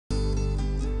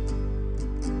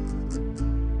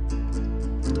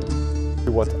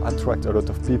basically what attracts a lot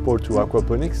of people to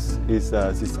aquaponics is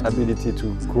this ability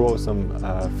to grow some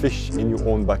fish in your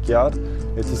own backyard.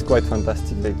 It is quite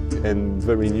fantastic and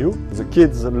very new. The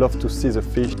kids love to see the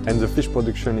fish, and the fish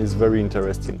production is very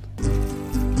interesting.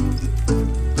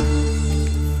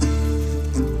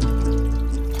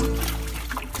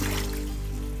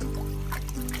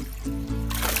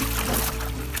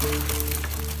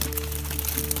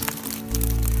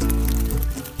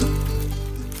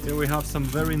 Here we have some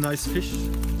very nice fish.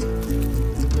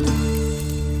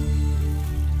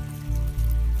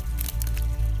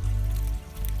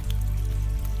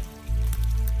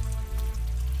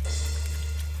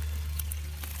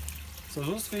 So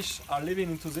those fish are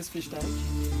living into this fish tank.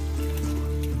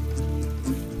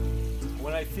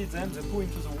 When I feed them, they go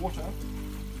into the water,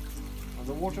 and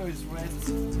the water is raised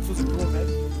to the grow bed,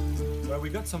 where we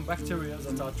got some bacteria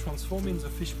that are transforming the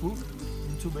fish poop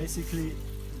into basically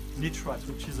nitrate,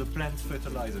 which is a plant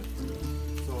fertilizer.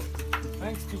 So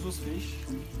thanks to those fish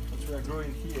that we are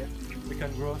growing here, we can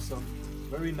grow some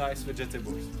very nice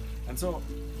vegetables. And so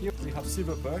here we have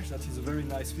silver perch, that is a very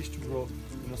nice fish to grow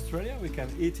in Australia. We can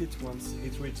eat it once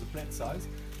it reaches the plant size.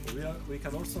 We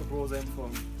can also grow them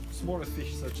from smaller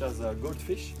fish such as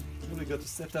goldfish. Here we got a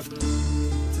setup that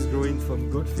is growing from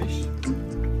goldfish.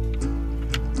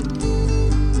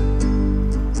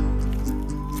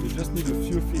 You just need a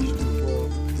few fish to grow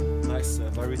a nice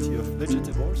variety of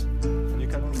vegetables, and you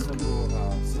can also grow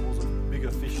some other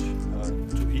bigger fish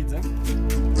to eat them.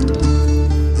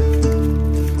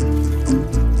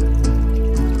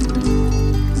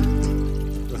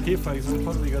 Here, for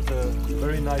example, we got a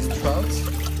very nice trout.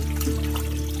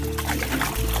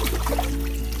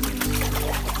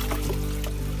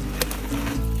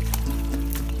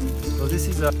 So this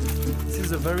is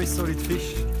a very solid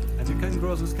fish, and you can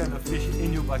grow this kind of fish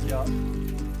in your backyard.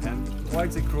 And while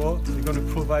they grow, they're going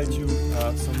to provide you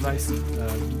some nice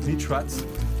nitrates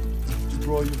to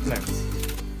grow your plants.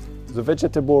 The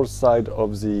vegetable side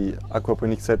of the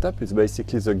aquaponic setup is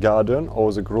basically the garden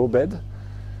or the grow bed.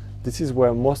 This is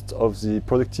where most of the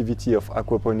productivity of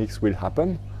aquaponics will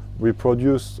happen. We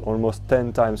produce almost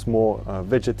 10 times more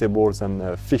vegetables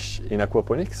than fish in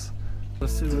aquaponics. A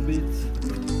silver beet,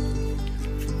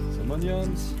 some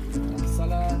onions,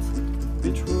 salad,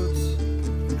 beetroots,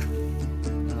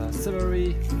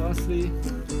 celery, parsley,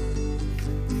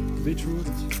 beetroot,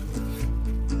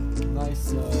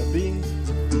 nice beans.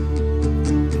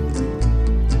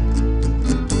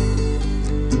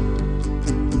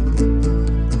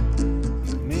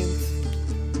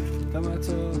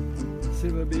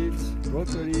 Silver beets,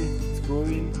 broccoli, it's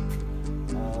growing.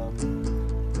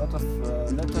 Lot of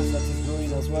lettuce that is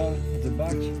growing as well at the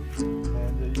back,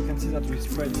 and you can see that we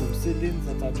spread some seedlings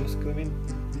that are just coming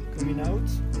out.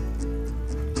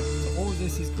 So all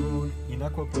this is grown in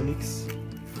aquaponics,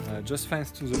 just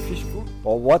thanks to the fish pool.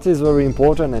 Well, what is very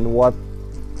important and what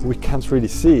we can't really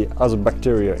see are the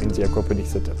bacteria in the aquaponics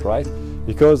setup, right?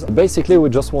 Because basically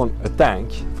we just want a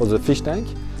tank for the fish tank,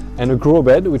 and a grow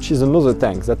bed, which is another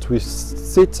tank that we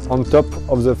sit on top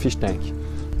of the fish tank.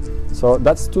 So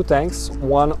that's two tanks,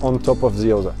 one on top of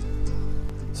the other.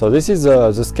 So this is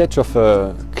the sketch of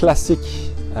a classic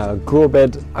grow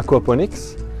bed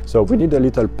aquaponics. So we need a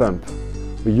little pump.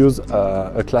 We use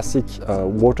a classic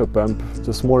water pump,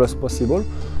 the smallest possible,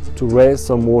 to raise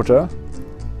some water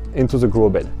into the grow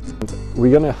bed. And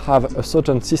we're gonna have a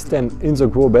certain system in the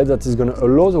grow bed that is gonna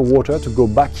allow the water to go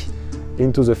back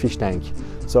into the fish tank.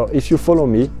 So if you follow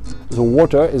me, the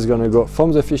water is going to go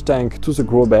from the fish tank to the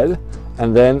grow bed,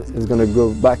 and then it's going to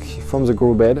go back from the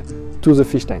grow bed to the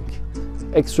fish tank.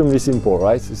 Extremely simple,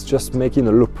 right? It's just making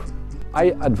a loop.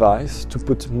 I advise to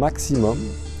put maximum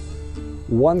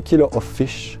 1 kilo of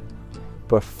fish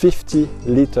per 50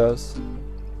 liters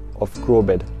of grow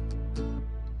bed.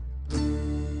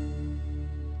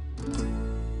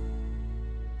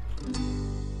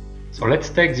 So let's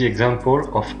take the example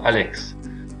of Alex,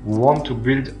 who wants to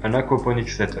build an aquaponic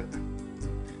setup.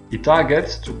 He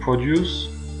targets to produce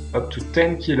up to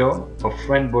 10 kg of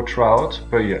rainbow trout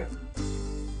per year.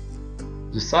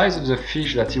 The size of the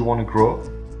fish that he wants to grow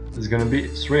is going to be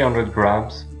 300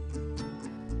 grams.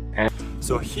 And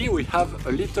so here we have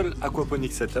a little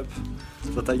aquaponic setup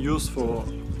that I use for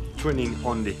training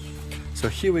only. So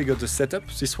here we got the setup.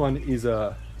 This one is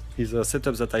a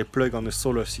setup that I plug on a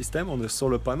solar system, on a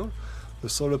solar panel. The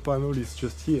solar panel is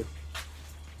just here.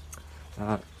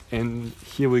 And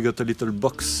here we got a little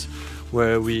box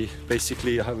where we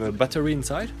basically have a battery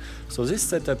inside. So this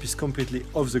setup is completely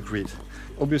off the grid.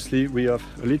 Obviously we have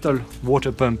a little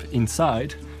water pump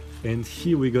inside, and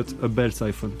here we got a bell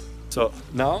siphon. So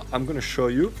now I'm going to show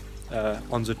you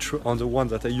on the one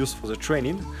that I use for the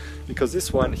training, because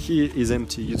this one here is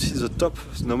empty. You see the top,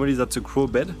 normally that's a grow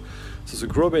bed, so the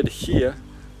grow bed here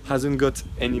hasn't got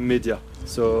any media,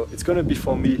 so it's going to be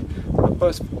for me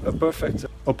a perfect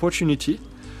opportunity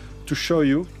to show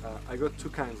you. I got two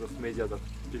kinds of media that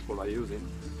people are using.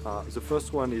 The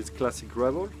first one is classic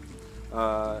gravel,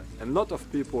 and a lot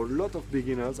of people, a lot of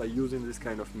beginners are using this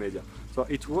kind of media. So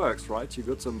it works, right? You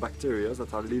got some bacteria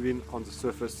that are living on the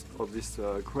surface of this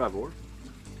gravel,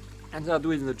 and they are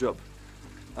doing the job.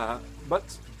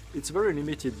 But it's very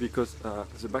limited because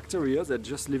the bacteria, they're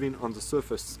just living on the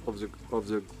surface of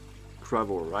the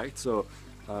gravel, right? So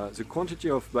the quantity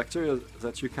of bacteria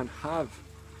that you can have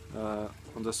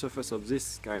on the surface of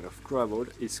this kind of gravel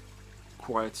is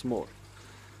quite small.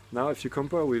 Now if you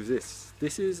compare with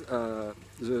this is a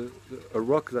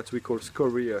rock that we call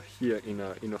scoria here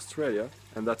in Australia,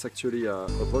 and that's actually a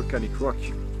volcanic rock,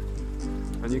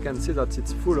 and you can see that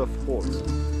it's full of holes.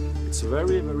 It's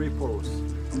very, very porous.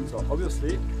 So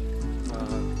obviously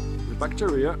the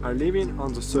bacteria are living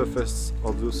on the surface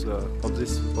of this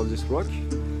rock.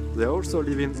 They're also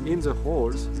living in the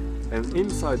holes, and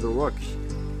inside the rock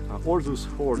all those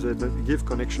holes that give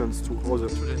connections to other.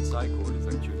 The nitrogen cycle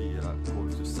is actually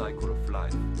called the cycle of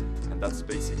life, and that's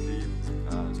basically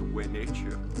the way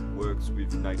nature works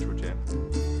with nitrogen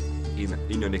in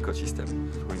an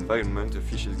ecosystem. For environment, a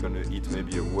fish is going to eat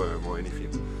maybe a worm or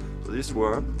anything. So this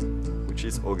worm, which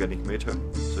is organic matter,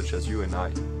 such as you and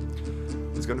I,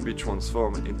 is going to be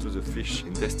transformed into the fish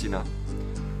intestine.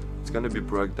 It's going to be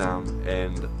broken down,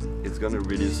 and it's going to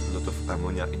release a lot of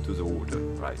ammonia into the water,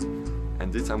 right?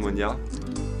 And this ammonia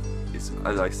is,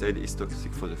 as I said, is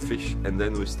toxic for the fish, and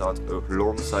then we start a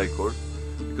long cycle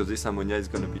because this ammonia is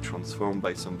going to be transformed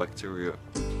by some bacteria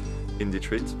in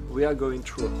detritus. We are going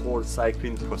through a whole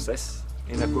cycling process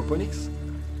in aquaponics,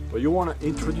 but you want to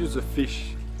introduce the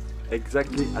fish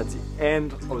exactly at the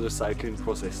end of the cycling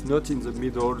process, not in the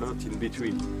middle, not in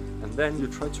between. And then you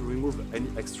try to remove any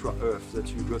extra earth that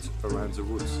you got around the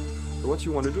roots. So what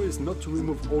you want to do is not to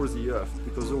remove all the earth,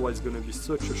 because otherwise it's going to be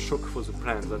such a shock for the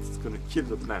plant that it's going to kill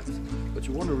the plant. But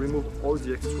you want to remove all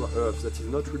the extra earth that is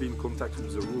not really in contact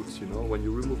with the roots. You know, when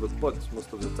you remove a pot,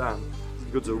 most of the time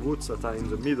you got the roots that are in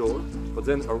the middle, but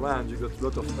then around you got a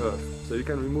lot of earth. So you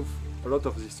can remove a lot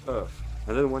of this earth,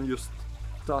 and then when you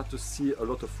start to see a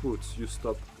lot of roots, you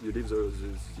leave the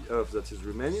earth that is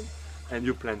remaining, and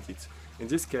you plant it. In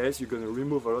this case, you're going to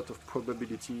remove a lot of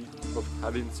probability of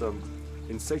having some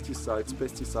insecticides,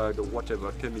 pesticide, or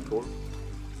whatever chemical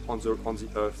on the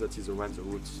earth that is around the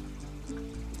roots.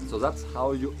 So that's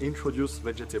how you introduce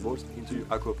vegetables into your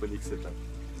aquaponics setup.